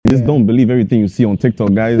Just don't believe everything you see on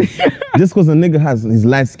TikTok, guys. Just because a nigga has his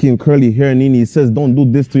light skin, curly hair, and he says, don't do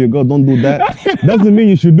this to your girl, don't do that, doesn't mean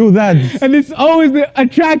you should do that. And it's always the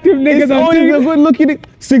attractive niggas. It's always a good looking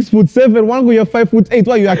 6'7", one go you're 5'8".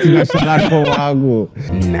 Why you acting like that for Wago?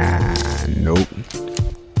 Nah, nope.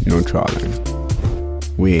 No trolling.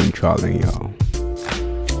 We ain't trolling, y'all.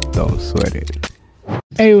 Don't sweat it.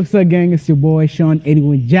 Hey, what's up, gang? It's your boy, Sean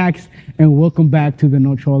 81 Jax, and welcome back to the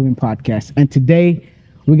No Trolling Podcast. And today,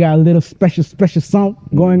 we got a little special something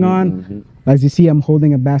going on. As you see, I'm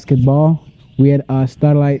holding a basketball. We at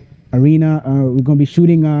Starlight Arena. We're going to be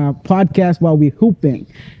shooting a podcast while we're hooping.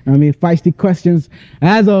 I mean, feisty questions,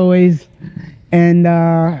 as always. And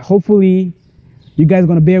hopefully, you guys are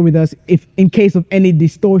going to bear with us if in case of any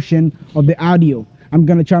distortion of the audio. I'm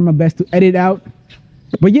going to try my best to edit out.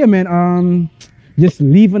 But yeah, man, just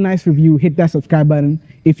leave a nice review. Hit that subscribe button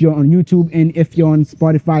if you're on YouTube, and if you're on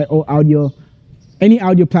Spotify or any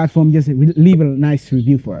audio platform, just leave a nice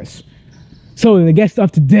review for us. So the guest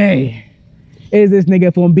of today is this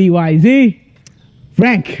nigga from BYZ,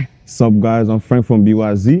 Frank. Sup, guys? I'm Frank from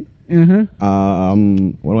BYZ.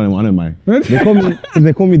 What am I?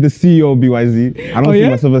 They call me the CEO of BYZ. I don't see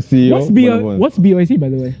myself as CEO. What's BYZ, by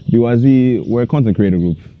the way? BYZ, we're a content creator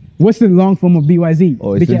group. What's the long form of BYZ?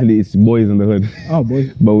 Oh, essentially, it's boys in the hood. Oh,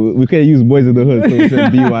 boys. But we can't use boys in the hood, so we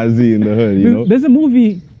said BYZ in the hood, you know? There's a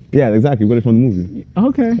movie. Yeah, exactly. We got it from the movie.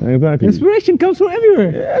 Okay. Exactly. Inspiration comes from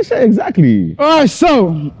everywhere. Yeah, sure, exactly. All right,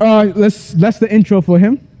 so that's the intro for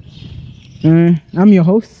him. I'm your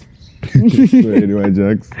host. Sean 81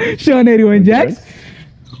 Jax. Sean 81 Jax.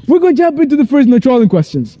 We're going to jump into the first no trolling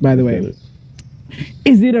questions, by the way.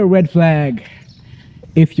 Is it a red flag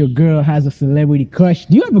if your girl has a celebrity crush?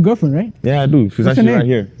 Do you have a girlfriend, right? Yeah, I do. She's What's actually her right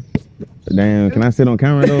here. Damn, can I sit on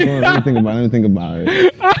camera though? Let me think about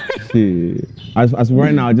it. Shit. As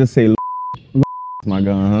right now, I just say my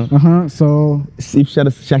girl, So she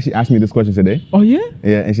actually asked me this question today. Oh yeah?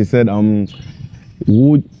 Yeah, and she said,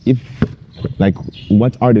 what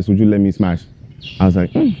artist would you let me smash? I was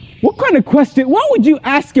like, What kind of question? Why would you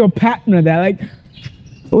ask your partner that? Like,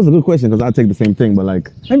 it was a good question because I'll take the same thing, but like,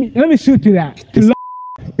 let me shoot to that.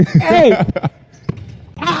 Hey!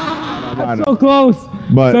 So close.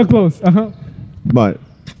 So close. But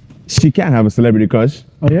she can't have a celebrity crush.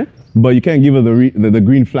 Oh yeah? But you can't give her the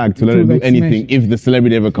green flag to let her do anything if the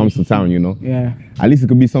celebrity ever comes to town, you know? Yeah. At least it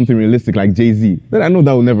could be something realistic like Jay-Z. Then I know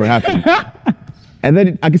that will never happen. And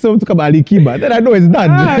then I can someone talk about Ali Kiba. Then I know it's done.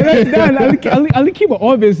 That's done. Ali Kiba,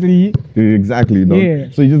 obviously. Exactly, though. Yeah.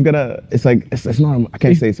 So you just gotta. It's like it's not. I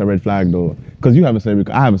can't say it's a red flag though, because you have a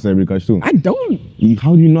celebrity. I have a celebrity crush too. I don't.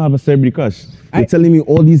 How do you not have a celebrity crush? You're telling me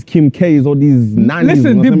all these Kim K's, all these nannies.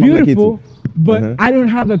 Listen, they're beautiful, but I don't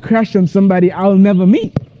have a crush on somebody I'll never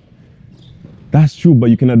meet. That's true,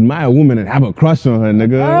 but you can admire a woman and have a crush on her,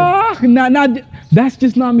 nigga. Nah, that's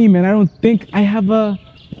just not me, man. I don't think I'll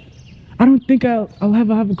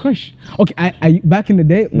ever have a crush. Okay, I back in the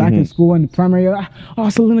day, back in school in the primary year,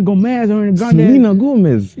 Selena Gomez or in the garden. Selena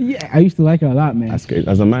Gomez. Yeah, I used to like her a lot, man. That's great.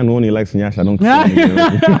 As a man who only likes Nyasha, I don't care.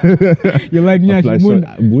 You like Nyasha?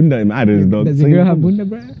 Bunda matters, dog. Does the girl have Bunda,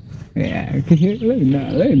 bro? Yeah, let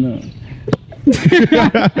me know.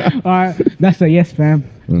 All right, that's a yes, fam.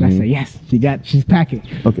 That's a yes. She's packing.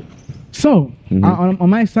 Okay. So on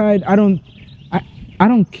my side, I don't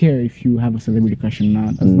care if you have a celebrity crush or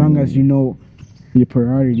not, as long as you know your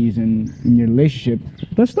priorities in your relationship.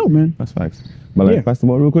 That's dope, man. That's facts. But pass the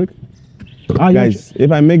ball real quick. Guys,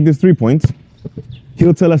 if I make this 3 points,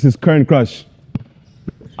 he'll tell us his current crush.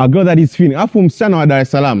 A girl that he's feeling. I'm from Shana Dar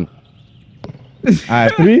es Salaam.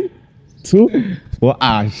 3, 2, 1.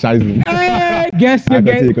 Shiesty. Guess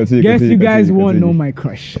you guys won't know my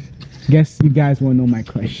crush.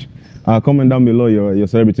 Comment down below your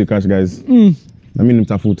celebrity crush, guys. I mean, let's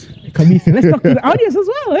talk to the audience as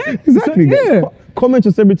well, eh? Exactly. So, yeah. Comment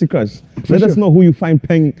your celebrity crush. Let us know who you find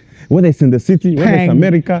paying, whether it's in the city, whether it's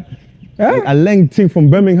America, a Lang thing from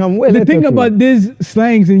Birmingham. The thing about these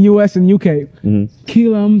slangs in US and UK,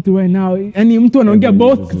 kill them to right now, and you don't get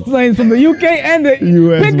both slangs from the UK and the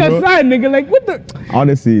US. Pick a side, nigga. Like, what the?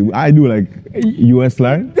 Honestly, I do like US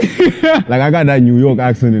slang. Like, I got that New York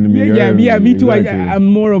accent in me. Yeah, me too. Exactly. I'm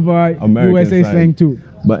more of a American USA slang too.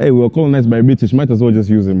 But hey, we were colonized by British. Might as well just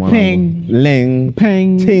use it, man. Pang. Lang.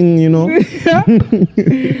 Pang. Ting, you know.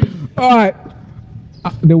 All right.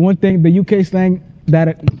 The one thing, the UK slang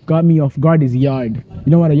that got me off guard is yard.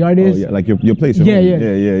 You know what a yard Oh, is? yeah, like your place. Your Yeah, home.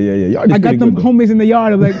 yeah. Yeah. Yard is I got pretty them good, though. homies in the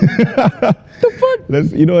yard. I'm like, the fuck?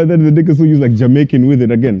 And then the niggas who use like Jamaican with it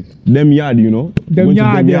again. Them yard, you know? Them Bunch of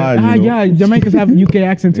yard, yeah. you know? Yeah. Jamaicans have UK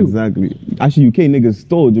accent too. Exactly. Actually, UK niggas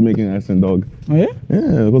stole Jamaican accent, dog. Oh yeah?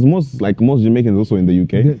 Yeah, because most Jamaicans also in the UK.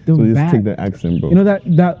 They're so they just bad. take that accent, bro. You know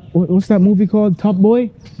that what's that movie called? Top Boy?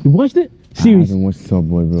 You watched it? I Series. haven't watched Top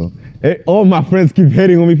Boy, bro. Hey, all my friends keep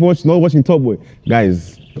hating on me for not watching Top Boy.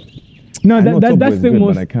 Guys, No, I know Top Boy that's is the good,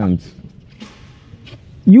 most. but I can't.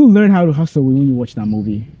 You learn how to hustle when you watch that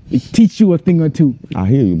movie. It teach you a thing or two. I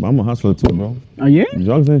hear you, but I'm a hustler too, bro. Oh yeah?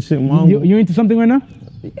 Drugs and shit, man. You into something right now?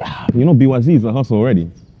 You know BYZ is a hustle already.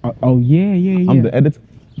 Oh yeah. I'm the editor.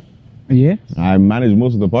 Yeah. I manage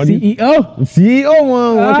most of the party. CEO. CEO,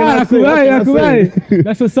 man. What can I say? What can I say?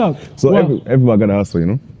 That's what's up. So Well, everybody got to hustle, you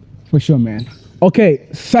know? for sure, man. Okay,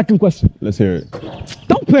 second question. Let's hear it.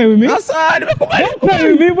 Don't play with me. Don't Don't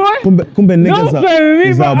play with me, boy. Kumbe Don't niggas play with me,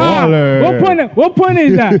 is boy. a baller. What point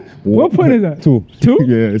is that? What point is that? 2. Two?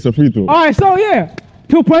 Yeah, it's a free throw. All right, so yeah,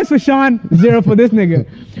 2 points for Sean, 0 for this nigga.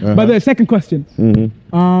 But the second question,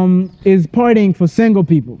 is partying for single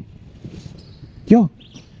people? Yo,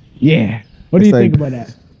 Yeah. What do It's you think like- about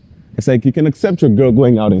that? it's like you can accept your girl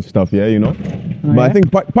going out and stuff, yeah, you know? But yeah? I think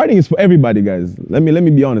partying is for everybody, guys. Let me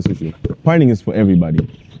be honest with you. Partying is for everybody.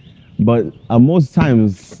 But most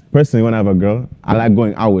times, personally, when I have a girl, I like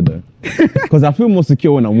going out with her. Because I feel more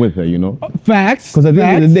secure when I'm with her, you know? Facts. Because at the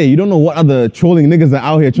end of Facts. the day, you don't know what other trolling niggas are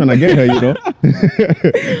out here trying to get her, you know?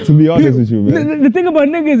 To be honest with you, man. The thing about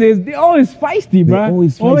niggas is they always feisty, bro.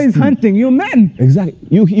 always feisty. hunting. You men. Exactly.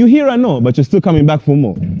 You hear her now, but you're still coming back for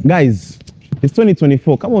more. Guys, it's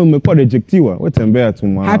 2024. Come on, we call rejectiwa. What's better to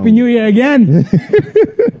man? Happy New Year again.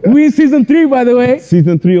 We in season 3, by the way.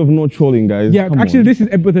 Season 3 of No Trolling, guys. Yeah, Come actually, on. this is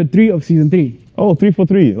episode 3 of season 3. Oh, 3 for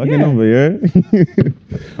 3. Lucky Yeah. number, yeah?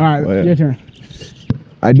 All right, Oh, yeah. your turn.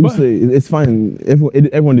 I do say it's fine.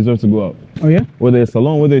 Everyone deserves to go out. Oh yeah. Whether it's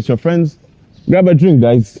alone, whether it's your friends, grab a drink,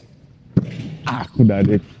 guys. Who that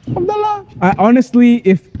is? Abdallah. I honestly,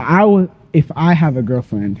 if I have a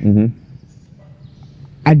girlfriend,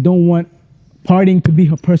 I don't want partying to be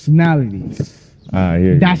her personality. Ah,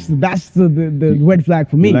 yeah. That's the red flag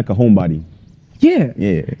for me. You're like a homebody. Yeah.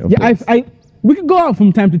 Yeah. of Yeah. course. We could go out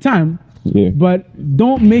from time to time, Yeah. but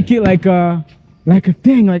don't make it like a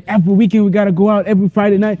thing. Like every weekend we gotta go out every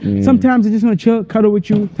Friday night. Sometimes I just wanna chill, cuddle with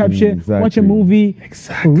you, type shit, watch a exactly. movie.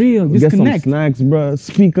 For real, just Get connect. some snacks, bro.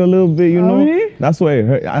 Speak a little bit, you know. yeah. That's where it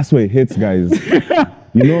hurt. That's where it hits, guys.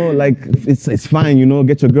 You know, like it's fine. You know,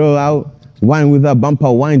 get your girl out, wine with her,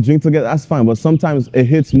 bumper wine, drink together. That's fine. But sometimes it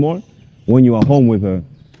hits more when you are home with her.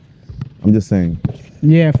 I'm just saying.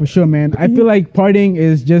 Yeah, for sure, man. I feel like partying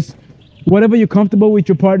is just whatever you're comfortable with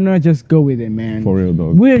your partner, just go with it, man. For real,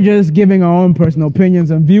 dog. We're just giving our own personal opinions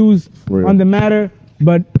and views For real. on the matter,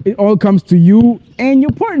 but it all comes to you and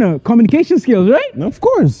your partner. Communication skills, right? Of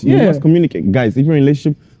course, you Yeah. must communicate, guys. If you're in a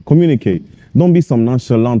relationship, communicate. Don't be some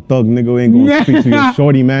nonchalant thug nigga who ain't gonna speak to your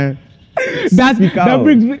shorty, man. That out.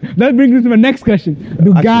 brings me to my next question.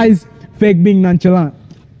 Do guys fake being nonchalant?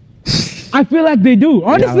 I feel like they do.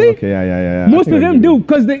 Honestly, Okay, yeah. I most think of I them get do it.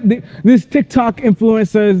 because these TikTok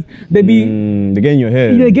influencers, they be They get in your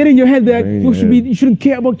head. they get in your head that Right, you shouldn't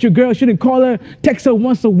care about your girl, shouldn't call her, text her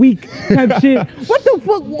once a week type shit. What the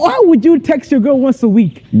fuck? Why would you text your girl once a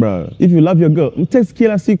week? Bruh, if you love your girl, text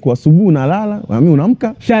kila siku asubuhi unalala,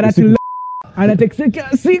 unamka. Shout out to and I text her.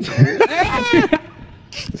 See,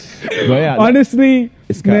 But yeah, honestly,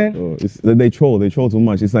 it's man, they troll too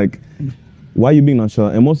much. It's like, why you being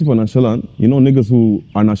nonchalant? And most people are nonchalant. You know niggas who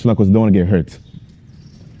are nonchalant because they don't want to get hurt.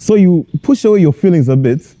 So you push away your feelings a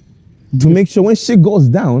bit to make sure when shit goes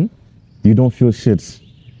down, you don't feel shit.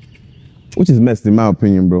 Which is messed in my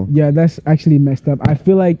opinion, bro. yeah, that's actually messed up. I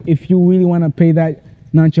feel like if you really want to play that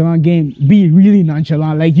nonchalant game, be really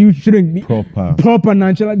nonchalant. Like you shouldn't be Proper.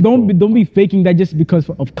 nonchalant. Don't be faking that just because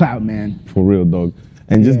of clout, man. For real, dog.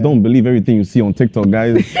 And just Yeah. don't believe everything you see on TikTok,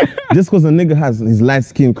 guys. Just because a nigga has his light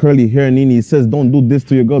skin, curly hair, and he says, don't do this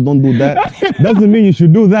to your girl, don't do that, doesn't mean you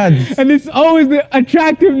should do that. And it's always the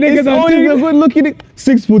attractive niggas It's on always a TikTok. good looking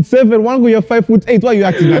 6'7", one go you're 5'8". Why you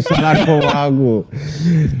acting like that for Wago?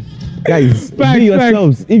 Guys, Facts, be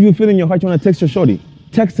yourselves. If you feel in your heart you want to text your shorty,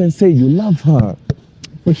 text and say you love her.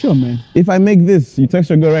 For sure, man. If I make this, you text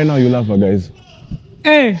your girl right now, you love her, guys.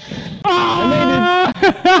 Hey.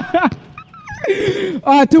 2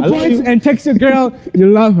 love points you. and text your girl you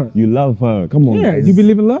love her. You love her. Come on, Yeah, guys. you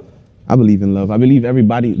believe in love? I believe in love. I believe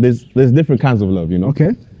everybody. There's different kinds of love, you know.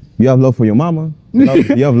 Okay. You have love for your mama. You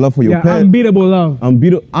have love for your Yeah, pet. unbeatable love.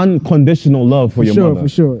 Unconditional love for your Sure, mother. for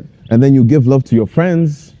sure. And then you give love to your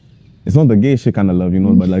friends. It's not the gay shit kind of love, you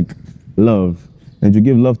know, but like love. and you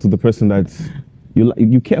give love to the person that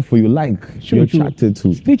you care for, you like, you're attracted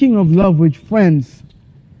to. Speaking of love with friends,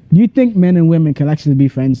 do you think men and women can actually be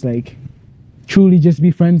friends, like truly just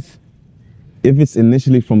be friends? If it's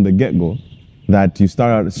initially from the get-go that you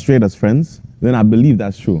start out straight as friends, then I believe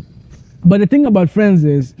that's true. But the thing about friends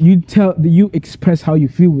is you express how you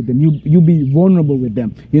feel with them. You be vulnerable with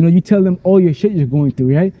them. You know, you tell them all your shit you're going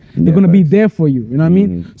through, right? They're gonna be there for you. You know what I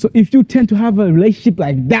mean? So if you tend to have a relationship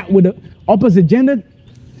like that with the opposite gender,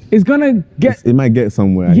 it's gonna get. It might get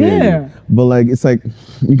somewhere. Yeah. But like, it's like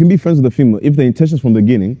you can be friends with a female if the intentions from the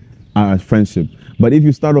beginning are friendship. But if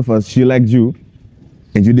you start off as she liked you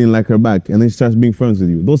and you didn't like her back, and then she starts being friends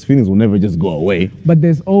with you, those feelings will never just go away. But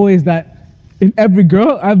there's always that. In every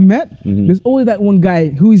girl I've met, there's always that one guy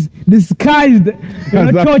who's disguised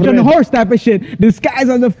on a coach on a horse type of shit,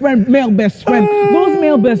 disguised as a friend, male best friend. Those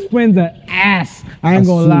male best friends are ass. I ain't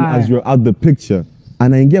gonna lie. As you're out the picture,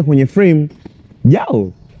 and I get when you frame,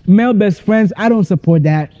 yo. Male best friends, I don't support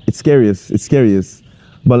that. It's scariest. It's scariest.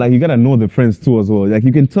 But like, you gotta know the friends too as well. Like,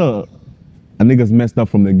 you can tell a nigga's messed up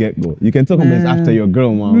from the get-go. You can tell him it's after your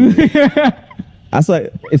girl, man. That's why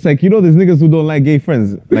it's like, you know, there's niggas who don't like gay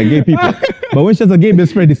friends, like gay people. But when she has a gay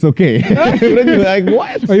best friend, it's okay. Like,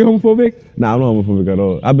 what? Are you homophobic? Nah, I'm not homophobic at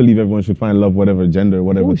all. I believe everyone should find love, whatever gender,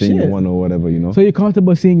 whatever thing you want or whatever, you know? So you're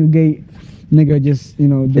comfortable seeing a gay nigga just, you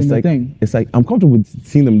know, doing their thing? It's like, I'm comfortable with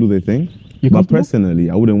seeing them do their thing. But personally,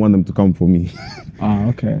 I wouldn't want them to come for me. Oh,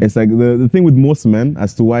 okay. It's like the thing with most men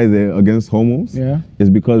as to why they're against homos is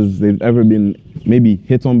because they've ever been maybe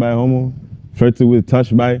hit on by a homo, flirted with,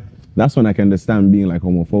 touched by. That's when I can understand being like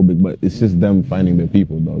homophobic, but it's just them finding their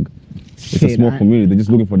people, dog. It's a small community. They're just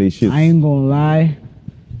looking for their shit. I ain't gonna lie.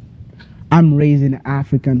 I'm raised in an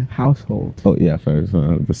African household. Oh yeah, fair,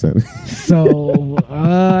 100%. So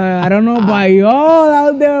I don't know about y'all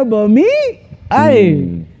out there, but me,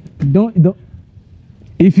 I don't.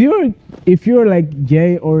 If you're like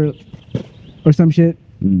gay or some shit,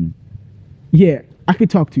 yeah, I could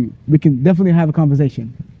talk to you. We can definitely have a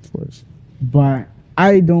conversation. Of course. But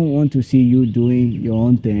I don't want to see you doing your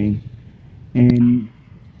own thing, and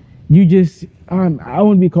you just I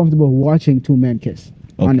won't be comfortable watching two men kiss.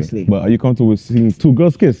 Okay. Honestly. But are you comfortable with seeing two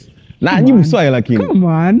girls kiss? Nah, you saw it like him. Come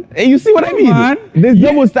on. Hey, you see what I mean? There's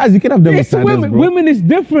double standards. You can have double standards, bro. Women is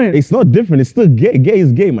different. It's not different. It's still gay. Gay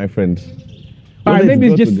is gay, my friend. All right, maybe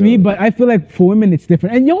it's just me, but I feel like for women it's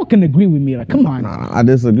different. And y'all can agree with me. Like, come on. Nah, I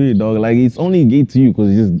disagree, dog. Like, it's only gay to you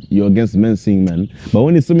because you're against men seeing men. But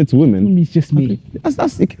when it's something to women, it's just me.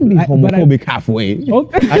 It can be homophobic halfway.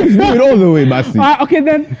 Okay. I can do it all the way, Basi. Okay,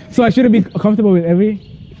 then. So I shouldn't be comfortable with every.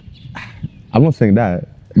 I'm not saying that,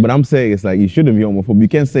 but I'm saying it's like you shouldn't be homophobic. You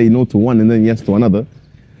can't say no to one and then yes to another.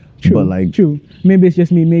 True. But like, true. Maybe it's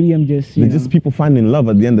just me. Maybe I'm just. They're just people finding love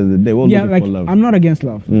at the end of the day. We're looking like for love. I'm not against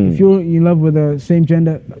love. If you're in love with the same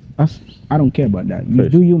gender, I don't care about that. You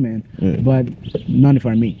do you, man. Yeah. But none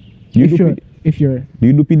for me. Do you do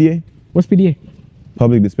you do PDA? What's PDA?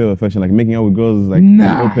 Public display of affection, like making out with girls like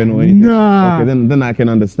open or anything. Okay, then I can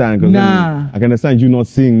understand. Cause I can understand you not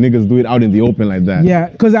seeing niggas do it out in the open like that. Yeah,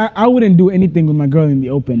 because I wouldn't do anything with my girl in the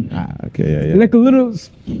open. Okay, yeah. Like a little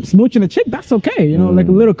smooch and a chick, that's okay. You know, like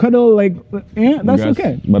a little cuddle, like, that's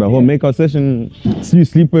okay. But a whole makeout session, you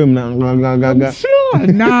sleep with him now. Sure,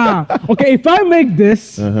 nah. Okay, if I make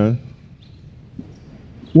this, You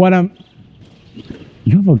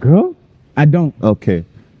have a girl? I don't. Okay.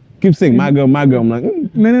 Keep saying my girl, my girl. I'm like,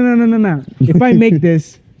 No. If I make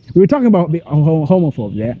this, we were talking about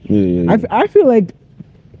homophobes, yeah? Yeah. I feel like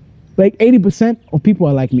 80% of people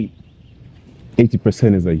are like me.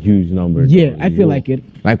 80% is a huge number. Yeah, I feel like it.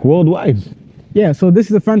 Like worldwide. Yeah, so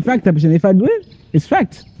this is a fun fact episode. If I do it, it's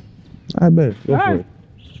fact. I bet. Go for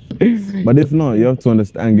it. But if not, you have to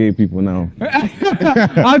understand gay people now.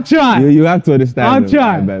 I'll try. You have to understand I'll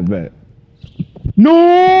try. I bet.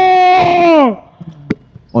 No!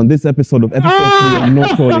 On this episode of episode 3 of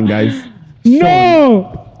No Trolling, guys.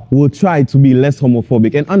 No! We'll try to be less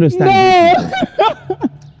homophobic and understand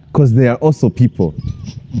because they are also people.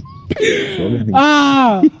 Shit.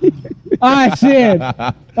 All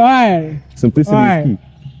right. Simplicity is key.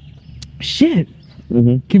 Shit.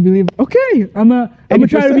 Can you believe? Okay, I'm gonna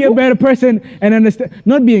try to be a better person and understand.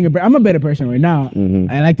 Not being I'm a better person right now.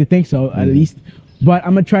 I like to think so, at least. But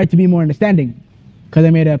I'm gonna try to be more understanding, because I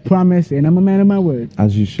made a promise and I'm a man of my word.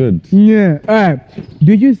 As you should. Yeah. All right.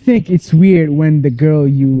 Do you think it's weird when the girl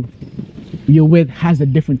you're with has a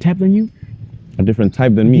different type than you? A different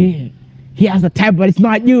type than me? Yeah. He has a type, but it's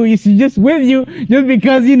not you. He's just with you just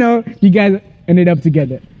because, you guys ended up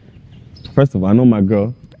together. First of all, I know my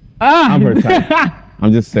girl. I'm her type.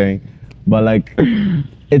 I'm just saying. But like,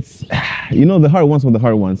 it's, the hard ones from the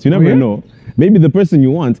hard ones. You never know. maybe the person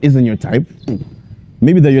you want isn't your type.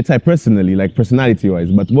 Maybe they're your type personally, like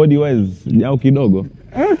personality-wise, but body-wise, yao kidogo.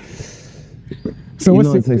 So You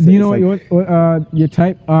know, do you know what your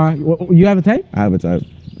type? You have a type? I have a type.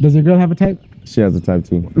 Does your girl have a type? She has a type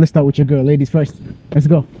too. Let's start with your girl, ladies first. Let's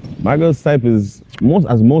go. My girl's type is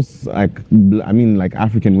most like like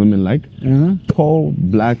African women like tall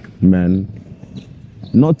black men,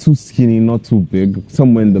 not too skinny, not too big,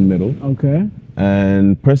 somewhere in the middle. Okay.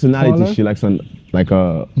 And personality, Taller? she likes like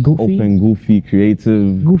a Goofy? open, goofy,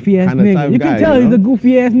 creative, Goofy ass kinda nigga. type You guy, can tell you he's know? a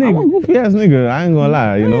goofy ass I'm a nigga. goofy ass nigga. I ain't gonna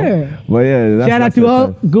lie, you know. Yeah. But yeah, Shout out that's to her all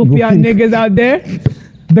type. goofy ass niggas out there.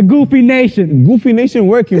 The Goofy Nation. Goofy Nation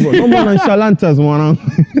working, bro. No more nonchalantas, man.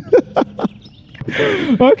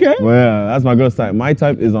 Okay. Well, yeah, that's my girl's type. My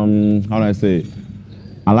type is how do I say it?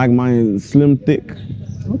 I like mine slim, thick.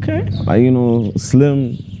 Okay. Like,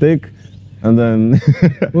 slim, thick, and then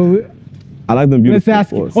Well, I like them beautiful. let's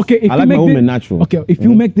ask. of course. Okay, if I you like my make woman this, natural. Okay, if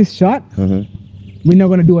you make this shot, we're not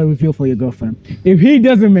gonna do a reveal for your girlfriend. If he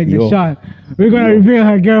doesn't make the Yo. shot, we're gonna reveal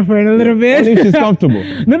her girlfriend a little I bit. think she's comfortable.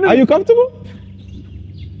 No. Are you comfortable?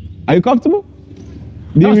 Are you comfortable?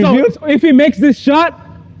 Did you So, reveal? so if he makes this shot,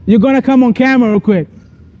 you're gonna come on camera real quick.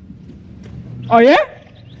 Oh yeah?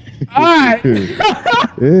 All right.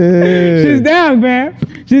 Yeah. She's down, man.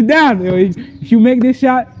 She's down. Yo, if you make this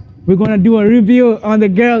shot, we're gonna do a review on the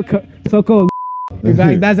girl so-called.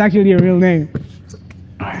 That's actually a real name.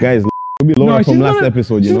 Guys, we'll be lower from last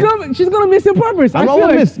episode, you know. She's gonna miss it purpose. I'm I not feel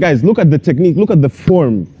gonna like miss. Guys, look at the technique. Look at the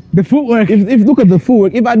form. the footwork. If look at the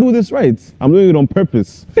footwork. If I do this right, I'm doing it on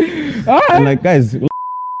purpose. All right. And like, guys,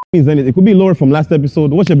 means anything. It could be lower from last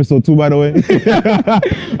episode. Watch episode 2, by the way.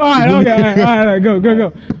 All right. Okay. All right. Go.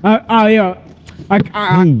 Yo.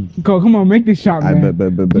 Go. Come on. Make this shot, man.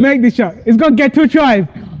 bet. Make this shot. It's gonna get 2 tries.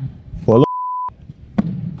 For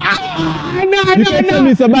You can't tell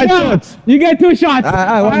me it's a bad shot. You get 2 shots.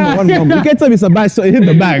 One moment. You can't tell me it's a bad shot. It hit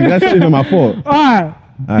the bag. That's not even my fault. All right.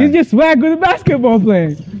 right. You just swag with the basketball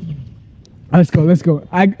playing. Let's go.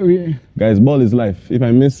 Guys, ball is life. If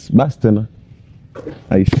I miss, Bastena.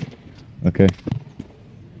 Okay.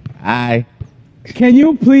 Aye. Can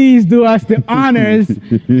you please do us the honors?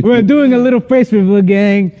 We're doing a little face reveal,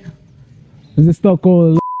 gang. This is so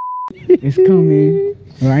cool. It's coming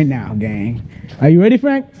right now, gang. Are you ready,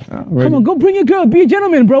 Frank? ready. Come on, go bring your girl. Be a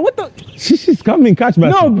gentleman, bro. What the? She's coming. Catch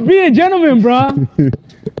back. No, be a gentleman, bro.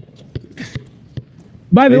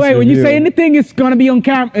 By the Face way, when you say reveal. anything, it's gonna be on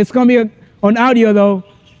cam. It's gonna be on audio, though.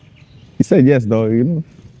 He said yes, though. You know.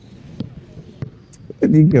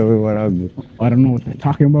 You get what I'll do. I don't know what they're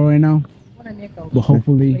talking about right now, but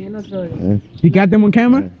hopefully you got them on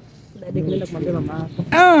camera.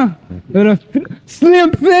 Little slim,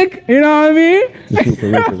 thick. You know what I mean?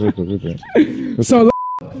 So,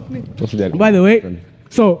 by the way,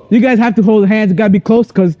 so you guys have to hold hands. You gotta be close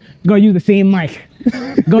because you're gonna use the same mic.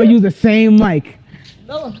 Gonna use the same mic.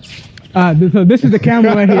 So this is the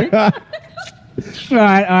camera right here. All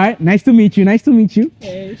right. Nice to meet you.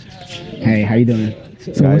 Hey, how you doing?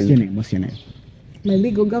 So what's your name? My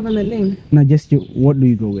legal government name. Not just your. What do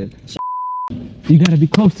you go with? You gotta be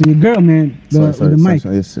close to your girl, man. With the mic.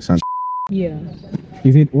 Yeah.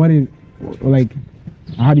 Is it what is like?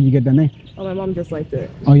 How did you get that name? Oh, my mom just liked it.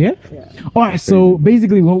 Oh yeah? Yeah. All right. So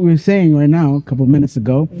basically, what we were saying right now, a couple of minutes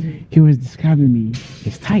ago, he was describing me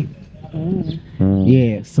his type.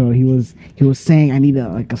 Yeah. So he was saying I need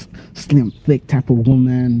a slim, thick type of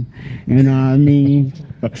woman. You know what I mean?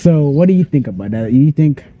 So what do you think about that? You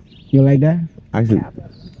think you like that? I said,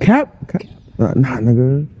 Cap? nah,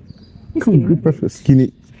 nigga. Come on, perfect.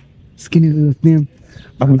 Skinny. Little thin.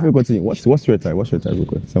 Before we continue, what's your type? Real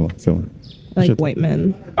quick? Someone. Like white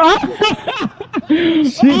men. Oh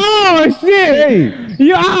shit!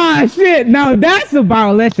 Hey. Shit! Now that's a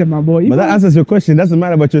violation, my boy. But that answers your question. Doesn't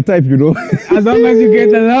matter about your type, you know. As long as you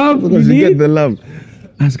get the love, Because you you get need. the love.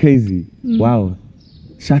 That's crazy. Wow.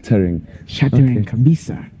 Shattering. Shattering Okay.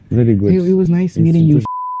 Kabisa. Very good. It was nice meeting you.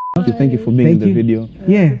 Thank you for being Thank in the you. video.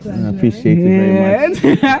 Yeah. I appreciate it very much.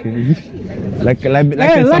 Like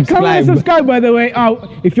Hey, and like, comment, and subscribe, by the way.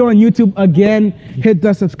 If you're on YouTube, again, hit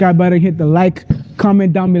the subscribe button, hit the like,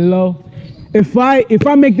 comment down below. If I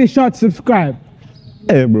make this shot, subscribe.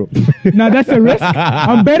 Hey, bro. Now that's a risk.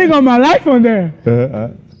 I'm betting on my life on there.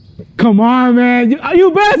 Come on, man.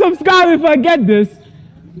 You better subscribe if I get this.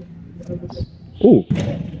 Oh.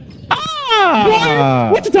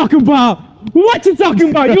 Boy, what you talking about?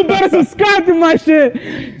 You better subscribe to my shit.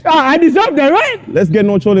 I deserve that, right? Let's get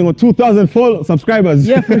no trolling on 2,000 subscribers.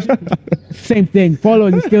 Yeah, for sure. Same thing. Follow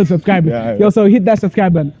and still subscribe. Yeah. You also hit that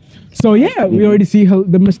subscribe button. So yeah, we already see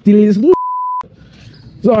the mysterious.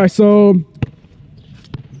 Alright, so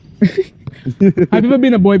Have you ever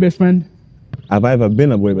been a boy best friend? Have I ever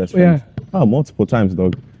been a boy best friend? Yeah. Oh, multiple times,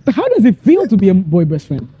 dog. How does it feel to be a boy best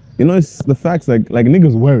friend? You know, it's the facts, like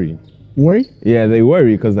niggas worry. Worry? Yeah, they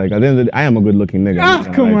worry because like at the end of the day, I am a good looking nigga. Ah,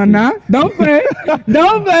 come on now. Don't play.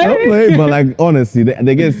 Don't play. Don't play, but like honestly,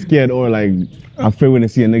 they get scared or like afraid when they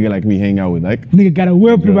see a nigga like me hang out with like. Nigga got a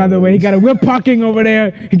whip, by the way. He got a whip parking over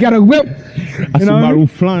there. He got a whip. A You know what I Subaru mean?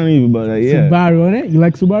 flying, but like, yeah. Subaru, on it. You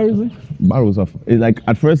like Subarus? Eh? Subaru's off. It's like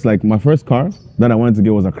at first, like my first car that I wanted to get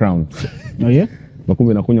was a Crown. Oh yeah.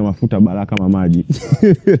 Makumbe nakunywa mafuta bala kama maji.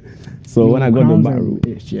 So when I got the Crowns are Baru,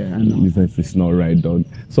 rich, yeah, I know. it's not right, dog.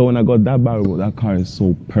 So when I got that Baru, that car is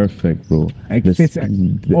so perfect, bro. Like The fits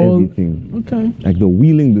all- everything. Okay. Like the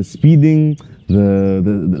wheeling, the speeding, the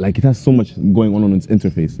like it has so much going on its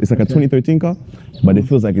interface. It's like a 2013 car, but it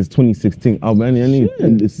feels like it's 2016. Oh man,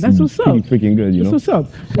 and it's That's what's pretty up. freaking good, you know. That's what's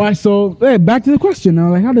up. All right, so hey, back to the question now.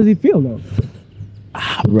 Like, how does he feel though?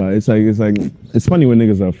 Bro, it's funny when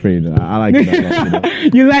niggas are afraid. I like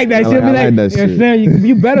that. You like that I shit? like- Be I like that yes, shit. sir,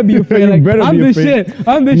 you better be afraid. You Like, better I'm be the afraid. shit.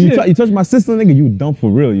 I'm the You, shit. you touch my sister, nigga, you dumb for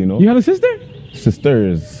real, you know. You have a sister?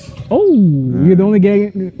 Sisters. Oh, you're the only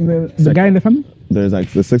guy, the guy in the family? There's like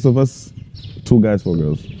the 6 of us, 2 guys, 4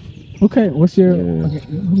 girls. Okay, what's your? Yeah. Okay,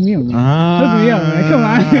 hook me up, man. Ah, Hook me up, man. Come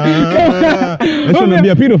on. I shouldn't be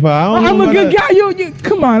a pedophile. I don't I'm know a about good that. guy. You,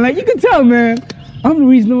 come on, like you can tell, man. I'm a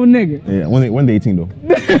reasonable nigga. Yeah, when they 18 though.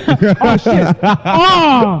 Oh shit.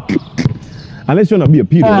 Oh. Unless you wanna be a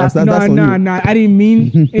pedo, that's on you. No. I didn't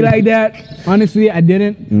mean it like that. Honestly, I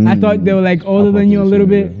didn't. I thought they were like older than you a little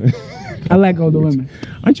bit. I like older women.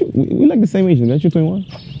 Aren't you? We like the same age, aren't you 21?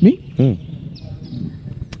 Me?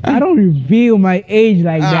 I don't reveal my age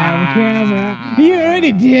like that on camera. You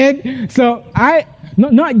already did. So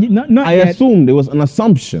not I yet. assumed it was an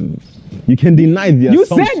assumption. You can deny the You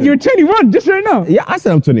assumption. said you're 21 just right now. Yeah, I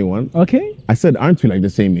said I'm 21. Okay. I said, aren't we like the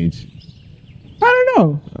same age? I don't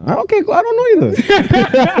know. Okay, cool. I don't know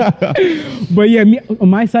either. But yeah, me on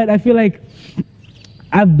my side, I feel like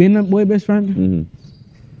I've been a boy best friend,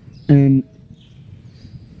 and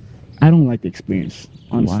I don't like the experience,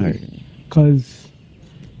 honestly. Why? Because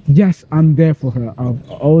yes, I'm there for her. I've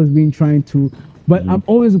always been trying to, but I'm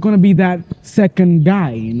always gonna be that second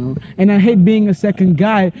guy, you know. And I hate being a second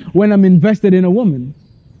guy when I'm invested in a woman.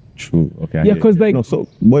 True. Okay. I Yeah, get 'cause, it. like- no. So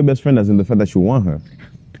boy best friend as in the fact that you want her.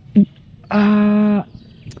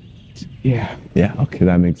 Yeah. Yeah. Okay,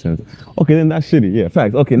 that makes sense. Okay, then that's shitty. Yeah.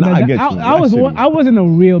 Facts. Okay, now I get you. I was That's shitty. I wasn't a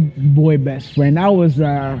real boy best friend. I was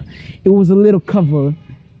it was a little cover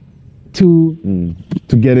to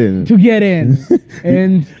to get in. get in,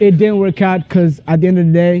 and it didn't work out because at the end of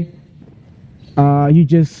the day, you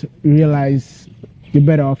just realize you're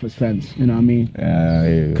better off as friends. You know what I mean?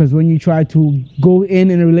 Yeah. Because when you try to go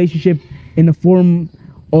in a relationship in the form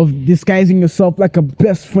of disguising yourself like a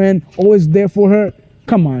best friend, always there for her.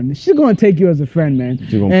 Come on, she's gonna take you as a friend, man,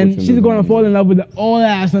 gonna and put you in she's the gonna zone. fall in love with the old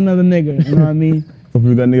ass another nigga. You know what I mean?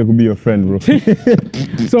 Hopefully that nigga could be your friend, bro.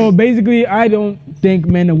 So basically, I don't think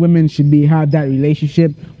men and women should have that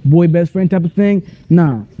relationship, boy best friend type of thing.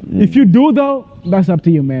 Nah. If you do though, that's up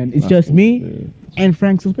to you, man. It's just me and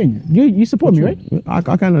Frank's opinion. You support me, right? I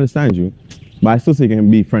can understand you, but I still say you can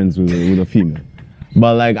be friends with a female.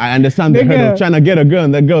 But like I understand the hurt Nigga. of trying to get a girl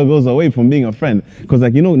and that girl goes away from being a friend. Cause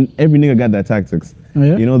like you know every nigga got their tactics. Oh,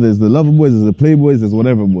 yeah? You know there's the lover boys, there's the playboys, there's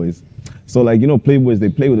whatever boys. So like you know playboys they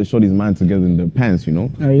play with the shorty's man together in their pants. You know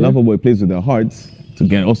Oh, yeah? lover boy plays with their hearts to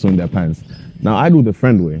get also in their pants. Now I do the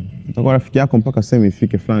friend way. Agora fikia mpaka sema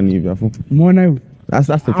ifike fulani hivi afu. More now. That's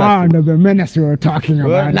the tactic. No, the menace we were talking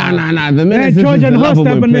about. Nah. The Man, minute is Trojan the horse lover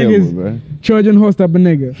type boy of playable, niggas. bro. Trojan horse type of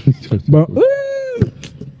nigga.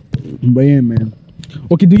 But yeah, man.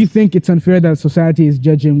 Okay, do you think it's unfair that society is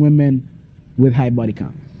judging women with high body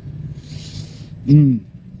count?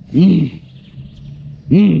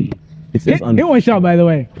 It's It one shot, by the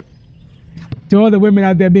way. To all the women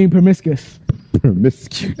out there being promiscuous.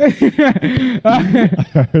 promiscuous. I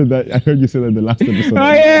heard you say that in the last episode.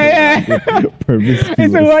 Oh yeah. Promiscuous.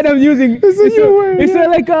 It's a word I'm using. It's a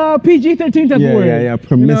like a PG-13 type of word. Yeah.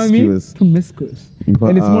 You know what I mean? Promiscuous. Promiscuous. But,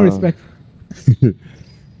 And it's more respectful.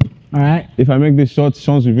 All right. If I make this short,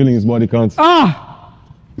 Sean's revealing his body count. Ah!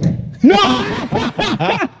 No!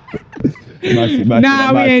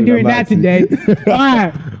 Nah, we ain't doing that today. All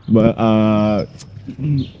right. But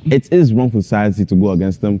it is wrong for society to go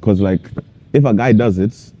against them because like if a guy does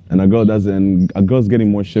it and a girl does it and a girl's getting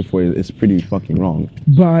more shit for it, it's pretty fucking wrong.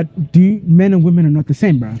 But men and women are not the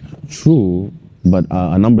same, bro. True, but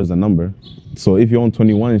a number's a number. So if you're on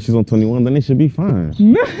 21 and she's on 21, then it should be fine.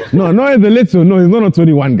 No, not in the little. No, it's not on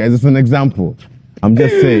 21, guys. It's an example. I'm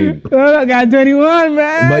just saying. Oh, I got 21,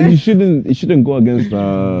 man. But you shouldn't go against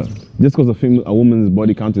just because a woman's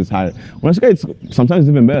body count is higher. When it's sometimes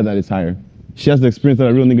even better that it's higher. She has the experience that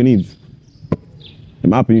a real nigga needs. In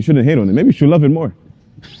my opinion, you shouldn't hate on it. Maybe you should love it more.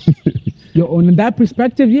 Yo, on that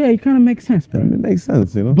perspective, yeah, it kind of makes sense, bro. It makes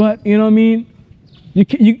sense, you know. But you know what I mean?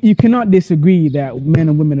 You cannot disagree that men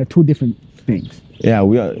and women are two different things. Yeah,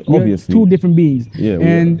 we are We're obviously two different beings. Yeah, we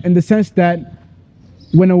and are. in the sense that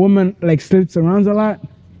when a woman like sleeps around a lot,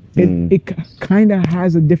 it kind of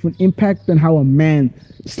has a different impact than how a man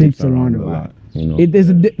sleeps around a lot. You know. It is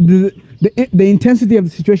the intensity of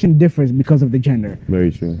the situation differs because of the gender.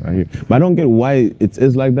 Very true. I hear. But I don't get why it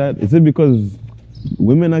is like that. Is it because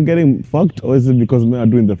women are getting fucked, or is it because men are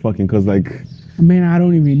doing the fucking? Because like, Man, I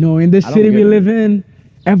don't even know. In this I don't city we get it. live in,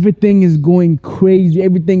 everything is going crazy.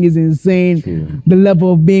 Everything is insane. True. The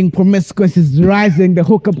level of being promiscuous is rising. The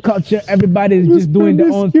hookup culture, everybody is just doing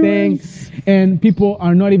their own thing. And people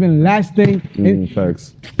are not even lasting. And-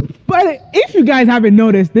 facts. but if you guys haven't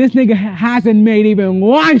noticed, this nigga hasn't made even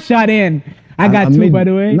one shot in. I got two, by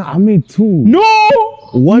the way. Nah, I made two. No!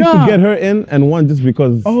 One Nah. to get her in, and one just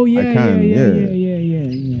because Oh, yeah, I can.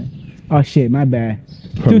 yeah. Oh, shit, my bad.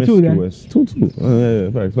 2-2 then. Promiscuous.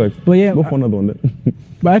 2-2. Yeah, facts. But yeah, Go for another one then.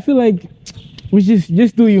 But I feel like we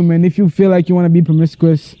just do you, man. If you feel like you want to be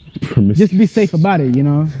promiscuous, just be safe about it, you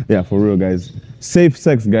know? Yeah, for real, guys. Safe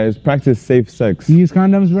sex, guys. Practice safe sex. You use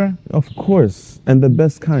condoms, bro? Of course. And the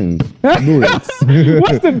best kind.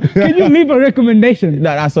 Durex. Can you leave a recommendation?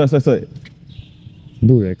 Nah, sorry.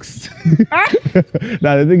 Durex.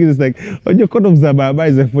 Nah, the thing is like, on your condoms are my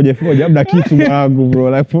is for your I'm not keeping bro.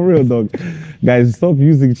 Like, for real, dog. Guys, stop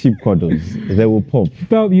using cheap condoms. They will pop.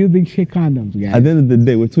 Stop using shit condoms, guys. At the end of the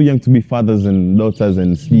day, we're too young to be fathers and daughters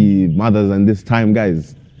and mothers, and this time,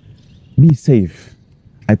 guys, be safe.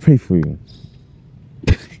 I pray for you.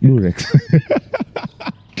 Durex.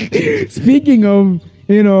 Speaking of,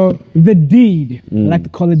 the deed, I like to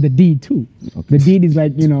call it the deed too. Okay. The deed is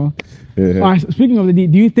like, Yeah. Speaking of the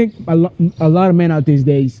deed, do you think a lot of men out these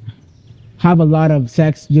days have a lot of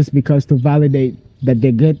sex just because to validate that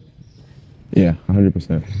they're good? Yeah,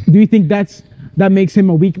 100%. Do you think that makes him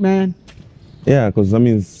a weak man? Yeah, because I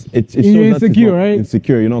mean, it shows You're that it's insecure, not right?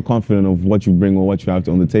 insecure. You're not confident of what you bring or what you have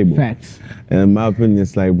on the table. Facts. And in my opinion,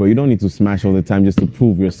 it's like, bro, you don't need to smash all the time just to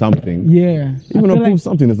prove you're something. Yeah. Even to prove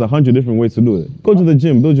something, there's 100 different ways to do it. Go to the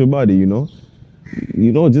gym, build your body,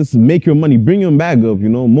 just make your money, bring your bag up,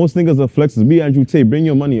 Most niggas are flexes. Be Andrew Tate, bring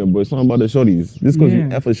your money up, bro. It's not about the shorties. Just because you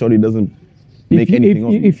F a shorty doesn't make anything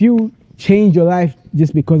of you. If you change your life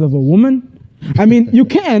just because of a woman, I mean, you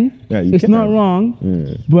can. Yeah, you it's can. not wrong.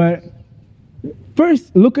 Yeah. But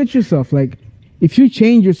first, look at yourself. Like, if you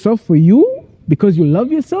change yourself for you because you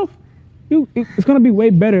love yourself, it's gonna be way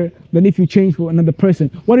better than if you change for another person.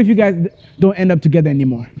 What if you guys don't end up together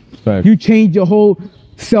anymore? Facts. You change your whole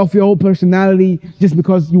self, your whole personality, just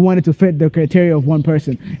because you wanted to fit the criteria of one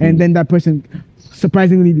person, and then that person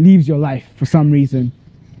surprisingly leaves your life for some reason.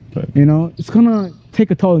 Facts. It's gonna take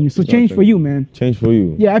a toll on you. So change for you, man. Change for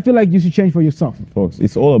you. Yeah, I feel like you should change for yourself. Folks,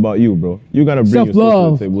 it's all about you, bro. You gotta bring Self-love.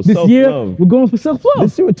 yourself to the table. This year, Self-love. we're going for self-love.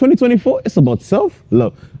 This year, 2024, it's about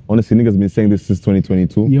self-love. Honestly, niggas been saying this since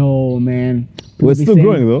 2022. Yo, man. We're still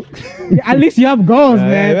growing, though. Yeah, at least you have goals, Yeah,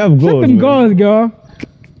 man. we have goals, Set them man. goals, girl.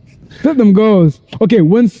 Set them goals. Okay,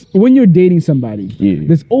 when you're dating somebody,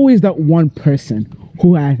 there's always that one person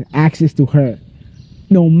who has access to her,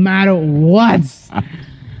 no matter what.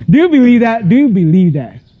 Do you believe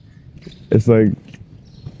that? It's like,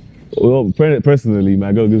 well, personally,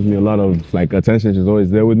 my girl gives me a lot of attention. She's always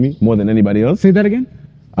there with me more than anybody else. Say that again.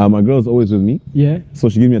 My girl's always with me, Yeah. so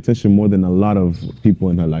she gives me attention more than a lot of people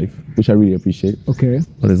in her life, which I really appreciate. Okay.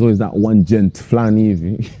 But there's always that one gent,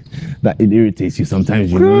 Flanny, that it irritates you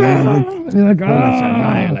sometimes. You're You're like,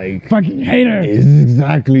 like fucking hater.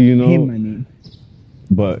 exactly, Him, I mean.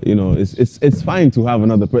 But it's fine to have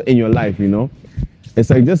another person in your life. It's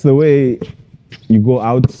like just the way you go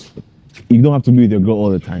out. You don't have to be with your girl all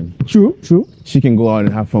the time. True. She can go out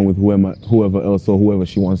and have fun with whoever else or whoever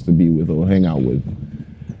she wants to be with or hang out with.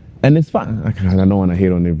 And it's fine. I don't want to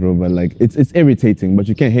hate on it, bro, but it's irritating, but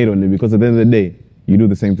you can't hate on it because at the end of the day, you do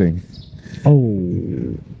the same thing.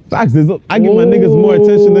 Oh. Facts. I give my niggas more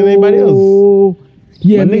attention than anybody else.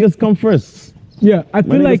 Yeah, My niggas come first. Yeah, I My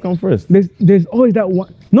feel niggas like come first. there's always that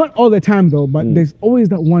one, not all the time though, but there's always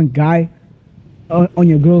that one guy on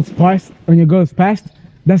your girl's past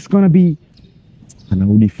that's gonna be And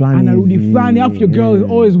Rudy Flani off your girl is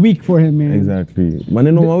always weak for him, man. Exactly. Man,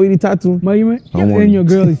 you know what we tattoo? But I want then your it.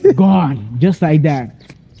 girl is gone, just like that.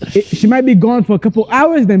 She might be gone for a couple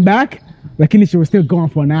hours, then back, like initially we're still going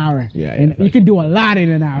for an hour. Yeah, and yeah, you can do a lot in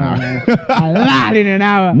an hour, man. A lot in an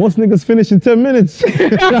hour. Most niggas finish in 10 minutes.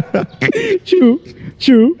 True.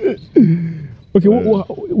 Okay,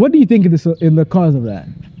 what do you think is the cause of that?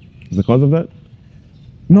 Is the cause of that?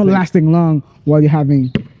 Not lasting long while you're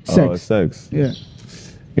having sex. Oh, sex. Yeah.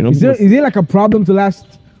 You know, Is there like a problem to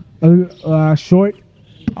last short?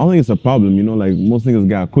 I don't think it's a problem. You know, like most niggas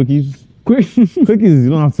got quickies. Quick. Quickies, you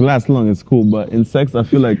don't have to last long. It's cool. But in sex, I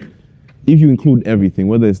feel like if you include everything,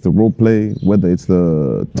 whether it's the role play, whether it's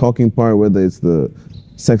the talking part, whether it's the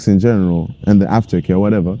sex in general, and the aftercare,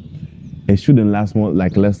 whatever, it shouldn't last more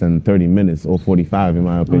like less than 30 minutes or 45, in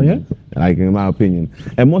my opinion. Oh, Like in my opinion.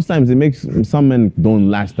 And most times it makes some men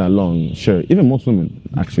don't last that long. Sure. Even most women,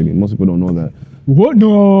 actually. Most people don't know that. What?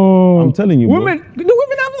 No. I'm telling you, bro. Do women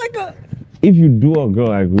have like a... If you do a girl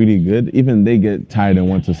like really good, even they get tired and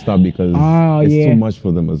want to stop because it's too much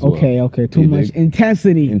for them as well. Okay. Too much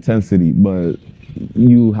intensity. But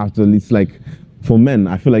you have to at least, like, for men,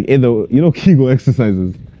 I feel like either, you know, Kegel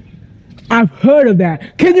exercises. I've heard of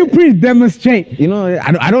that. Can you please demonstrate? You know,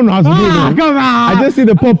 I don't know how to do it. Come on. I just see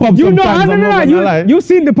the pop-up You know, sometimes. no. You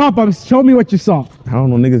seen the pop-ups. Show me what you saw. I don't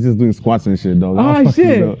know, niggas just doing squats and shit, dog. Oh,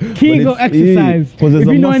 shit. Kegel exercise. If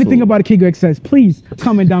you know anything about Kegel exercise, please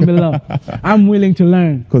comment down below. I'm willing to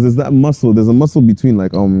learn. Because it's that muscle. There's a muscle between,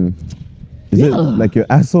 like, is it like your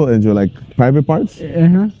asshole and your, like, private parts?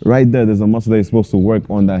 Right there's a muscle that you're supposed to work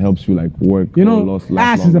on that helps you, like, work. You know,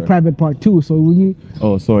 ass is a private part too. So when you...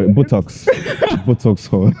 Oh, sorry. Buttocks. Buttocks.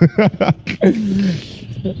 Okay.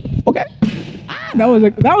 That was a...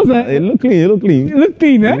 It looked clean. It looked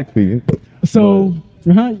clean, eh? It looked clean. So...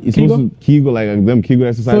 You're supposed to Kegel, like them Kegel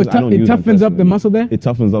exercises. So it toughens up the muscle there? It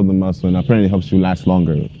toughens up the muscle and apparently helps you last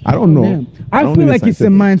longer. I don't know. Man. I feel like it's a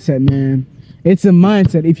mindset, man. It's a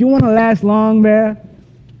mindset. If you want to last long, man,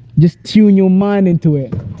 just tune your mind into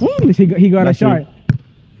it. He got a shot.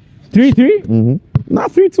 3-3? Mm-hmm. Nah,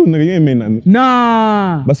 3-2, nigga. You ain't made nothing.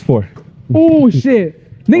 Nah. That's 4. Oh, shit.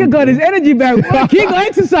 Nigga got his energy back. Kegel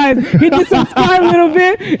exercise. He did some squat a little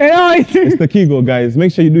bit. And it's the Kegel, guys.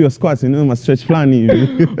 Make sure you do your squats. You know, my stretch flanny.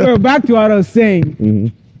 Well, back to what I was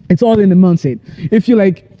saying. It's all in the mindset. If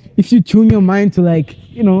you tune your mind to, like,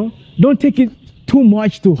 you know, don't take it too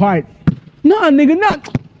much to heart. Nah, nigga,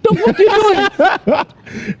 the fuck you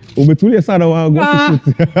doing?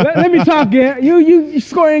 Let me talk, yeah. You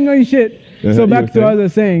scoring on shit. So back to what I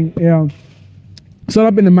was saying, you know, set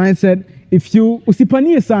up in the mindset. If you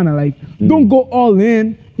usipanie sana, like, don't go all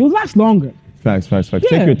in, you'll last longer. Facts. Yeah.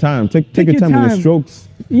 Take your time. Take your time with your strokes.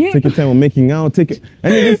 Yeah. Take your time when making out. And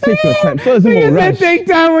then just take your time. So it's more rush. Take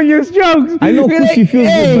time on your strokes. I know cushy feels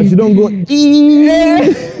good, but you don't go.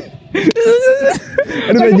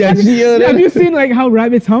 Have you seen like how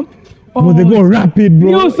rabbits hump? Oh, they go rapid,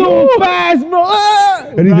 bro. You're so fast, bro.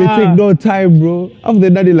 And they take no time, bro. After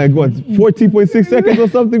that, they like what, 40.6 seconds or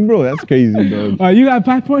something, bro. That's crazy, dog. You got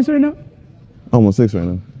 5 points right now? Almost 6 right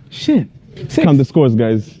now. Shit. 6. Count the scores,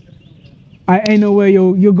 guys. I ain't no way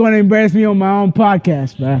you're gonna embarrass me on my own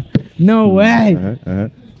podcast, bro. No way.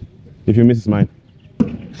 If you miss, it's mine.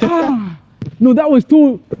 No, that was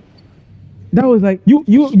too. That was like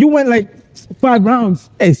you went like 5 rounds.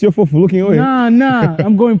 Hey, it's your fault for looking away. Nah.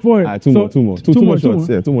 I'm going for it. Two more shots.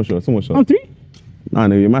 Yeah, 2 more shots. 2 more shots. Oh, 3? Nah,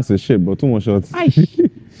 nigga, your master shit, bro. 2 more shots.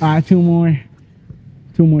 Alright, 2 more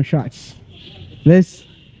shots.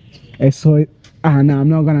 So I'm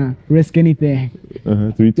not gonna risk anything.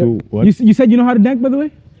 3, 2, 1. You said you know how to dunk, by the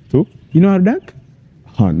way? 2? You know how to dunk?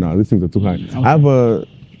 Oh no, these things are too high. Okay. I have a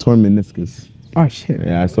torn meniscus. Oh shit.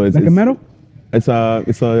 Yeah, so it's like a metal? It's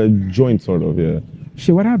a joint sort of, yeah.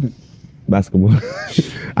 Shit, what happened? Basketball.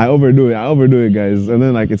 I overdo it, guys. And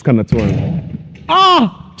then like it's kinda torn.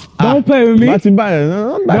 Don't play with me.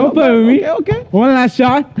 Don't play with me. Okay. One last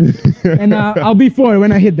shot. And I'll be 4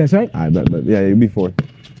 when I hit this, right? I bet. Yeah, you'll be 4.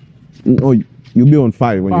 Oh, you'll be on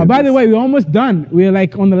 5 when you by the way, we're almost done. We're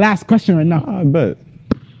like on the last question right now. I bet.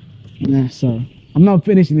 Yeah, so I'm not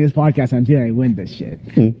finishing this podcast until I win this shit.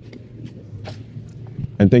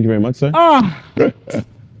 And thank you very much, sir.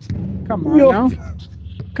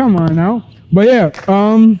 Come on now. But yeah,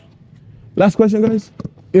 last question, guys.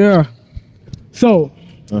 Yeah. So,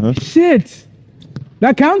 shit.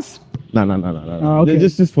 That counts? No. Okay.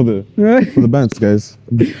 Just for the bands, guys.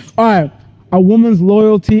 All right. A woman's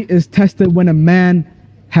loyalty is tested when a man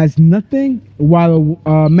has nothing, while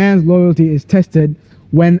a man's loyalty is tested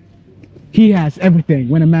when he has everything.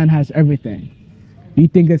 When a man has everything. Do you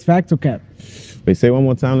think that's facts or cap? Wait, say one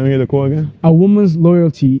more time. Let me hear the quote again. A woman's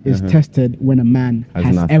loyalty is tested when a man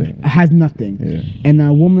has nothing. Yeah. And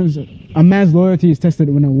a man's loyalty is tested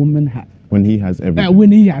when a woman when he has everything.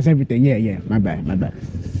 When he has everything. Yeah. My bad.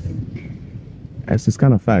 It's just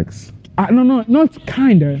kind of facts. No, not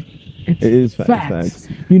kinda. It's It is facts. facts.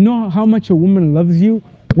 You know how much a woman loves you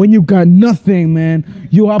when you got nothing, man.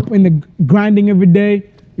 You up in the grinding every day.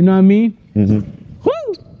 You know what I mean? Woo!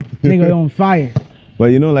 Nigga on fire. But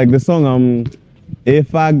you know, like the song,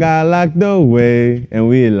 if I got locked away and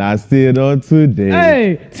we lost it all today.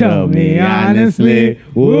 Hey, tell me honestly,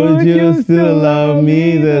 would you still love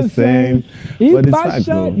me the same? But If it's I fact,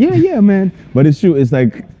 shot, though. yeah, man. But it's true. It's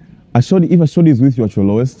like if a shorty is with you at your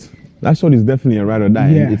lowest, that shorty is definitely a ride or die.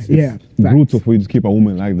 Yeah, And it's yeah, brutal facts. for you to keep a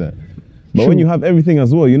woman like that. But True. when you have everything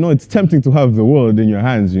as well, you know, it's tempting to have the world in your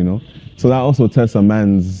hands, you know. So that also tests a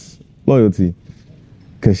man's loyalty.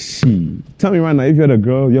 Cause tell me right now, if you're a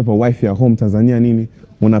girl, you have a wife at home, Tanzania nini,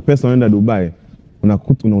 when a person enda Dubai,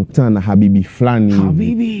 unakutana na habibi flani.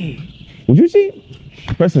 Habibi. Would you cheat?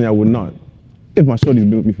 Personally, I would not. If my shorty's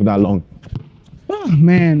been with me for that long. Oh,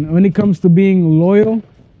 man, when it comes to being loyal,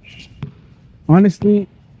 honestly,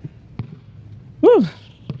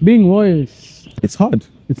 being loyal, It's hard.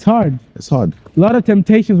 it's hard. It's hard. A lot of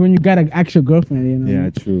temptations when you got an actual girlfriend, you know. Yeah,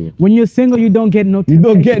 true. When you're single, you don't get no You temptation.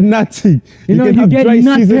 don't get nothing. You know, can you have get dry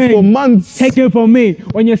seasons nothing. for months. Take it from me.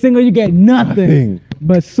 When you're single, you get nothing. Nothing.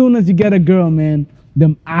 But as soon as you get a girl, man,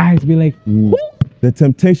 them eyes be like, "Whoo." The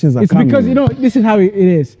temptations are It's coming. because, you know, this is how it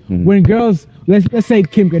is. When girls, let's say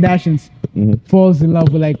Kim Kardashian falls in love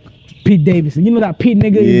with like Pete Davidson. You know that Pete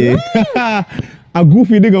nigga? Yeah. A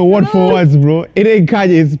goofy nigga word for words, bro. It ain't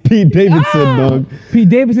Kanye, it's Pete Davidson, dog. Pete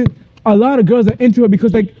Davidson. A lot of girls are into it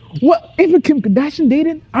because like, what? Even Kim Kardashian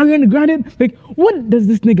dated, Ariana Grande, like, what does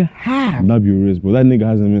this nigga have? Not be real, bro. That nigga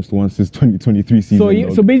hasn't missed one since 2023 season.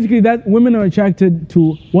 So, so basically, that women are attracted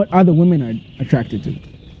to what other women are attracted to.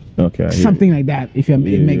 Okay. I hear Something like that, if it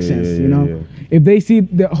makes sense, yeah, you know. yeah. If they see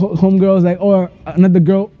the homegirls like, or another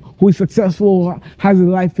girl who is successful, has her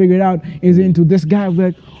life figured out, is into this guy,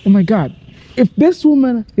 like, oh my God, if this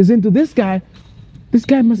woman is into this guy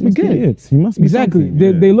must be good. It. He must be Exactly. something,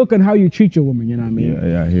 They, yeah. they look at how you treat your woman, you know what I mean?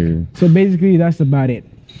 Yeah, I hear you. So basically, that's about it.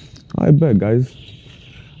 I bet, guys.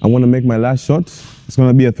 I want to make my last shot. It's going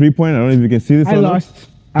to be a 3-point. I don't know if you can see this I or not. lost.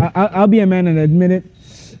 I'll be a man and admit it.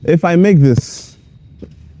 If I make this,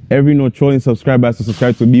 every no trolling subscriber has to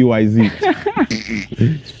subscribe to BYZ.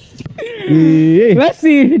 Yeah. Let's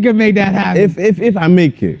see if you can make that happen. If I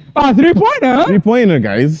make it. Oh, 3-pointer, huh? 3-pointer,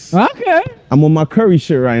 guys. Okay. I'm on my Curry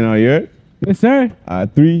shit right now, yeah? Yes, sir.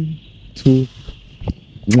 3, 2,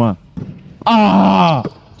 1. Ah!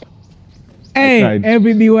 Hey, tried.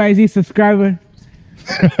 every BYZ subscriber,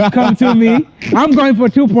 come to me. I'm going for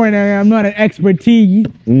 2-pointer. I'm not an expert.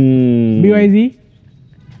 BYZ.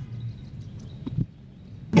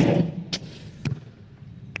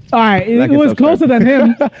 All right, it Like and was subscribe. closer than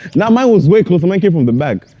him. Now mine was way closer. Mine came from the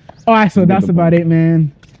back. All right, so that's about it,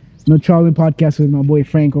 man. No Charlie podcast with my boy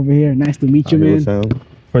Frank over here. Nice to meet you, Hey, man. what's up?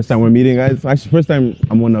 First time we're meeting, guys. Actually, first time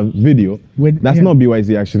I'm on a video. That's him. not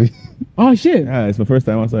BYZ, actually. Oh shit! Yeah, it's the first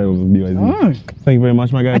time I saw it was BYZ. Oh. Thank you very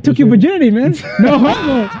much, my guy. I took your virginity, man. No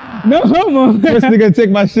homo. No homo. First nigga take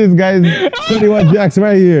my shits, guys. 21 Jacks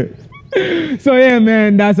right here. So yeah,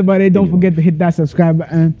 man, that's about it. Don't forget to hit that subscribe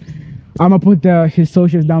button. I'm gonna put his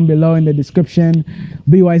socials down below in the description,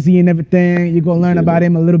 BYZ and everything. You're gonna learn about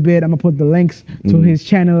him a little bit. I'm gonna put the links to his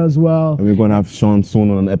channel as well. And we're gonna have Sean soon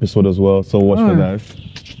on an episode as well, so watch for that.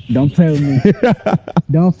 Don't play with me.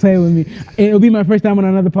 Don't play with me. It'll be my first time on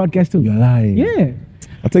another podcast too. You're lying. Yeah.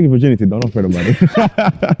 I'll take your virginity, don't fret about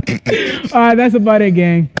it. All right, that's about it,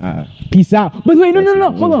 gang. Peace out. But wait,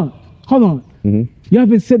 no. Hold on. You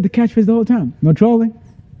haven't said the catchphrase the whole time. No trolling.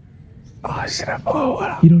 Oh shit,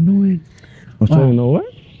 You don't know it. I'm trying to know what?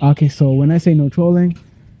 Okay, so when I say no trolling,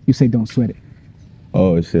 you say don't sweat it.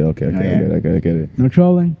 Oh shit, okay, yeah. I get it. No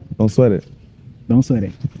trolling, Don't sweat it. don't sweat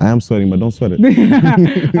it. I am sweating, but don't sweat it.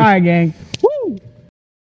 All right, gang. Woo!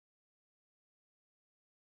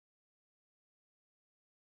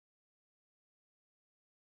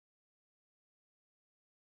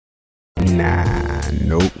 Nah,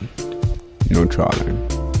 nope. No trawling.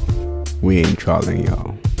 We ain't trawling,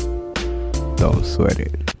 y'all. Don't sweat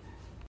it.